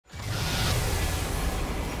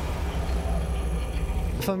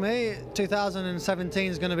For me,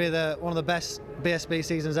 2017 is going to be one of the best BSB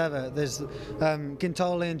seasons ever. There's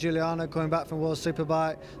Gintoli and Giuliano coming back from World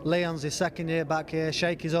Superbike. Leon's his second year back here.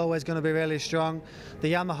 Shaky's always going to be really strong.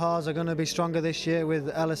 The Yamahas are going to be stronger this year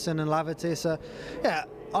with Ellison and Laverty. So, yeah,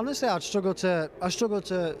 honestly, I'd struggle to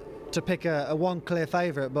pick a one clear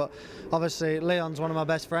favourite. But obviously, Leon's one of my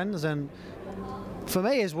best friends, and for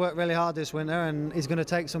me, he's worked really hard this winter and he's going to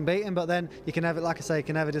take some beating, but then you can never, like I say, you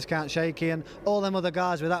can never discount Shaky and all them other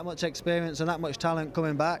guys with that much experience and that much talent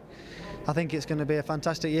coming back. I think it's going to be a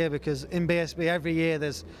fantastic year, because in BSB every year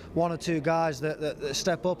there's one or two guys that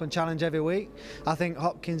step up and challenge every week. I think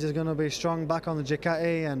Hopkins is going to be strong back on the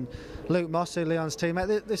Ducati, and Luke Mossy, Leon's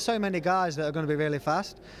teammate. There's so many guys that are going to be really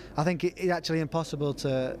fast. I think it's actually impossible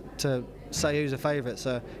to say who's a favourite.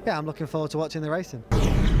 So yeah, I'm looking forward to watching the racing.